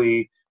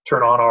naturally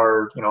turn on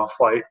our,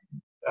 fight,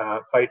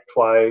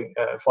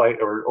 flight,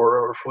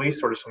 or flee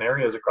sort of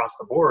scenarios across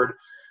the board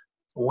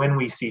when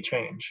we see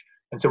change.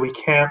 And so we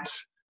can't,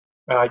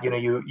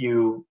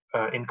 you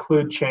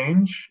include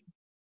change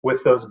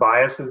with those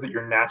biases that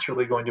you're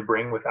naturally going to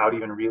bring without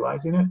even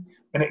realizing it.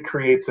 And it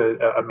creates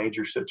a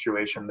major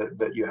situation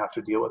that you have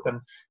to deal with.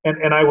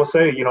 And I will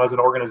say, as an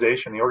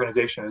organization, the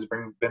organization has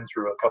been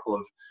through a couple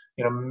of,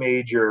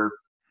 major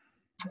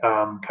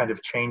kind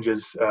of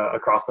changes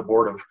across the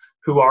board of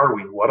who are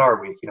we? What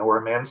are we? We're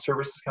a managed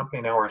services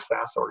company. Now we're a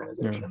SaaS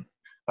organization.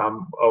 Yeah.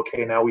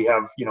 Okay, now we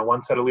have,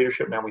 one set of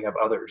leadership. Now we have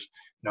others.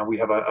 Now we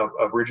have a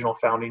original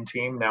founding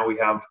team. Now we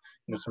have,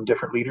 some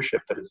different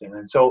leadership that is in.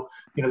 And so,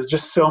 there's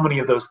just so many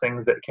of those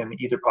things that can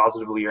either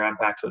positively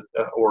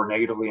or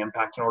negatively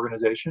impact an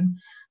organization,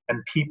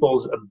 and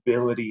people's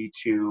ability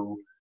to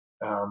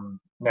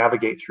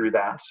navigate through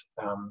that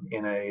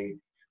in a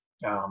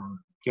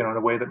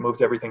way that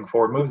moves everything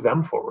forward, moves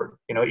them forward.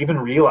 Even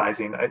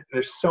realizing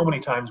there's so many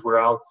times where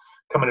I'll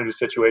come into a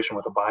situation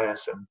with a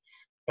bias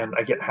and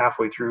I get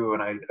halfway through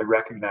and I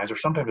recognize, or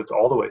sometimes it's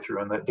all the way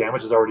through and the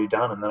damage is already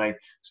done. And then I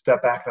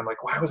step back and I'm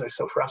like, why was I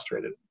so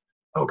frustrated?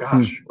 Oh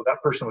gosh, well,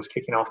 that person was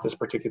kicking off this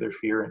particular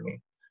fear in me,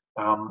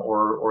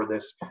 or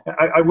this.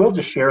 I will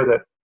just share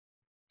that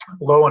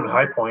low and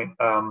high point,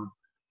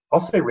 I'll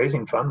say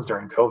raising funds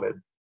during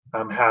COVID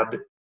had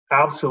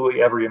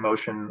absolutely every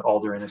emotion all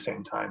during the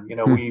same time.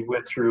 We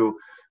went through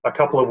a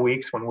couple of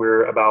weeks when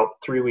we're about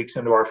 3 weeks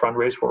into our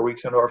fundraise, 4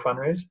 weeks into our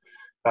fundraise,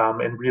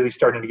 and really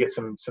starting to get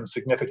some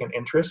significant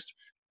interest.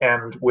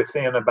 And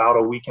within about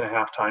a week and a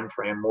half time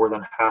frame, more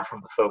than half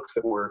of the folks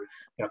that were,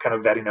 kind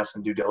of vetting us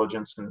in due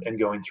diligence and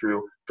going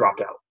through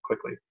dropped out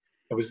quickly.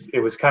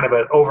 It was kind of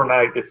an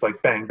overnight. It's like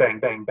bang,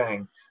 bang, bang,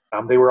 bang.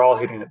 They were all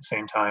hitting at the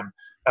same time.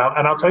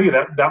 And I'll tell you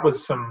that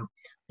was some,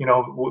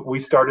 we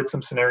started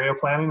some scenario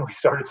planning. We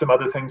started some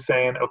other things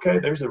saying, okay,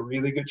 there's a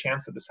really good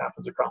chance that this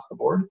happens across the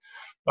board.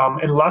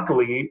 And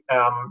luckily,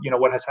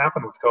 what has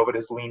happened with COVID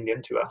has leaned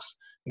into us.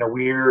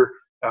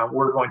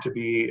 We're going to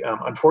be,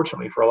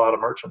 unfortunately for a lot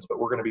of merchants, but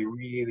we're going to be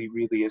really,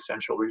 really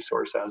essential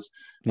resource as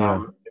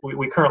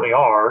we currently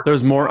are.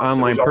 There's more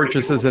online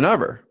purchases than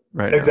ever,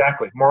 right?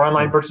 Exactly. More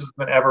online purchases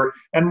than ever,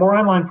 and more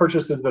online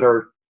purchases that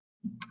are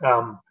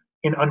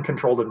in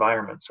uncontrolled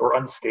environments or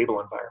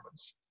unstable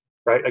environments,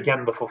 right?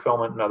 Again, the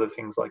fulfillment and other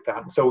things like that.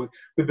 And so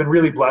we've been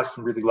really blessed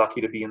and really lucky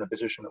to be in the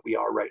position that we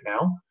are right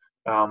now.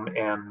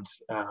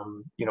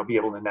 be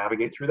able to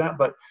navigate through that.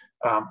 But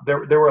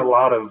there were a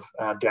lot of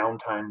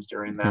downtimes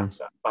during that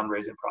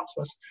fundraising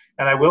process.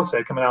 And I will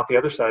say, coming out the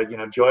other side,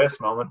 joyous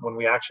moment when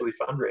we actually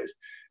fundraised.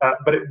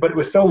 But it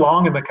was so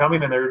long in the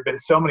coming, and there had been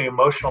so many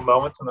emotional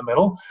moments in the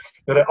middle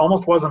that it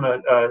almost wasn't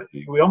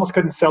we almost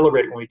couldn't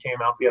celebrate when we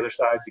came out the other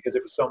side, because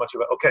it was so much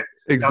of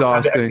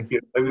exhausting.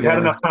 We've had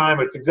enough time.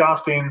 It's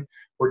exhausting.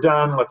 We're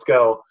done. Let's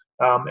go.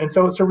 And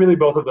so really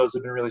both of those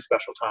have been really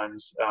special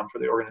times for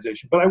the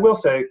organization. But I will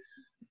say,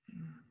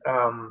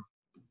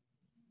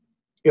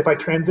 if I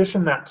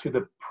transition that to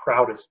the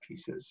proudest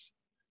pieces,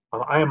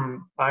 I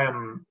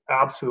am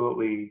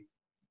absolutely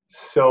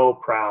so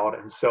proud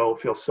and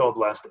feel so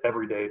blessed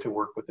every day to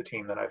work with the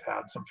team that I've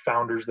had. Some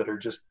founders that are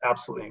just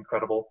absolutely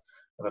incredible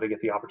that I get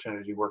the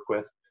opportunity to work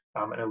with,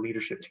 and a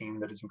leadership team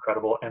that is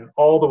incredible, and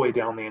all the way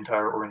down the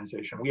entire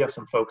organization. We have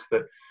some folks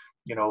that,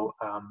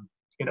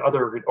 in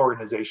other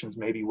organizations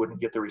maybe wouldn't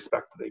get the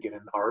respect that they get in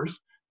ours.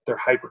 They're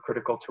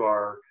hypercritical to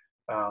our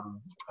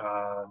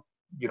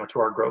to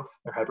our growth.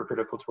 They're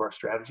hypercritical to our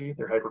strategy.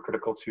 They're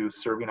hypercritical to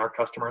serving our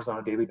customers on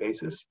a daily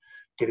basis,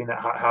 getting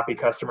that happy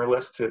customer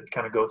list to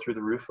kind of go through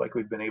the roof like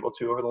we've been able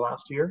to over the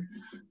last year.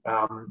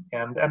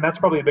 And that's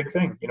probably a big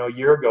thing. A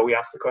year ago, we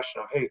asked the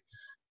question of, hey,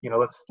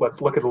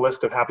 let's look at the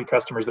list of happy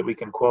customers that we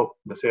can quote.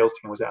 The sales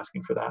team was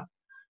asking for that.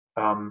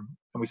 And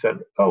we said,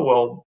 oh,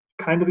 well,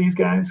 kind of these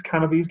guys.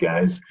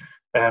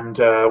 And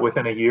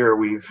within a year,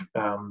 we've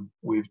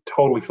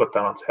totally flipped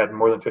that on its head.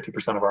 More than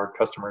 50% of our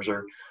customers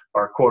are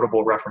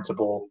quotable,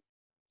 referenceable,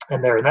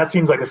 and that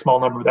seems like a small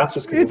number. That's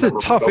just it's a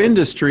tough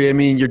industry. I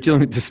mean, you're dealing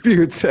with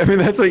disputes. I mean,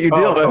 that's what you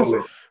deal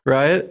with,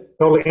 right?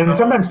 Totally. And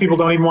sometimes people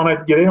don't even want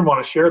to get in and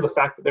want to share the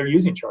fact that they're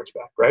using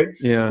chargeback, right?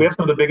 Yeah. We have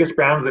some of the biggest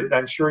brands that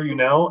I'm sure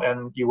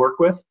and you work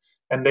with,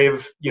 and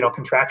they've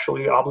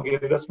contractually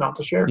obligated us not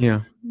to share.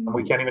 Yeah. And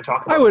we can't even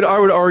talk about I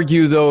would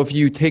argue, though, if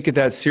you take it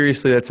that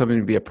seriously, that's something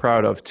to be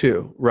proud of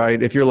too,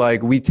 right? If you're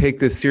like, we take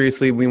this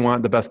seriously, we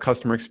want the best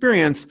customer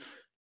experience.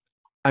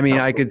 I mean,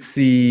 absolutely. I could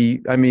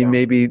see,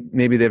 maybe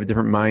they have a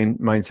different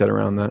mindset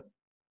around that.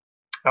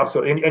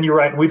 Absolutely. And you're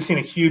right. We've seen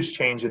a huge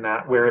change in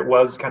that, where it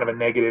was kind of a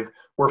negative.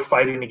 We're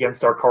fighting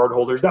against our card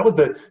holders. That was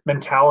the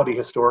mentality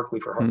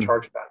historically for our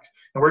chargebacks.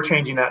 And we're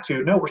changing that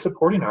to, no, we're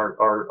supporting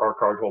our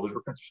card holders.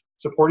 We're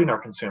supporting our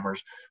consumers.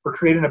 We're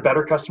creating a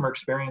better customer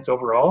experience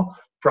overall,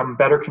 from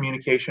better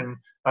communication,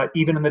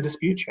 even in the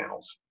dispute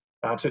channels,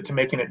 to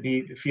making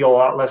it feel a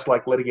lot less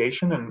like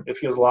litigation, and it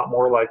feels a lot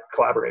more like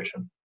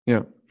collaboration.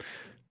 Yeah.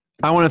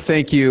 I want to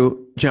thank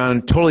you,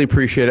 John. Totally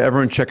appreciate it.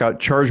 Everyone check out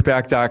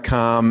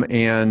chargeback.com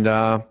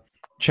and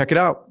check it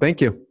out. Thank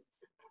you.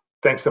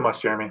 Thanks so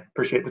much, Jeremy.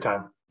 Appreciate the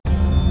time.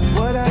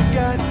 What I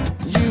got,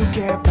 you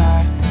can't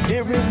buy.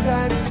 It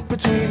resides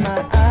between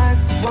my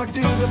eyes. Walked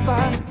through the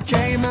fire,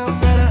 came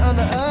out better on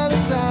the other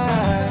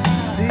side.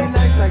 See,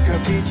 life's like a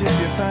beach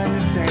if you find the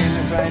sand.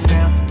 And right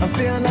now, I'm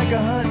feeling like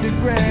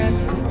 $100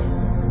 grand.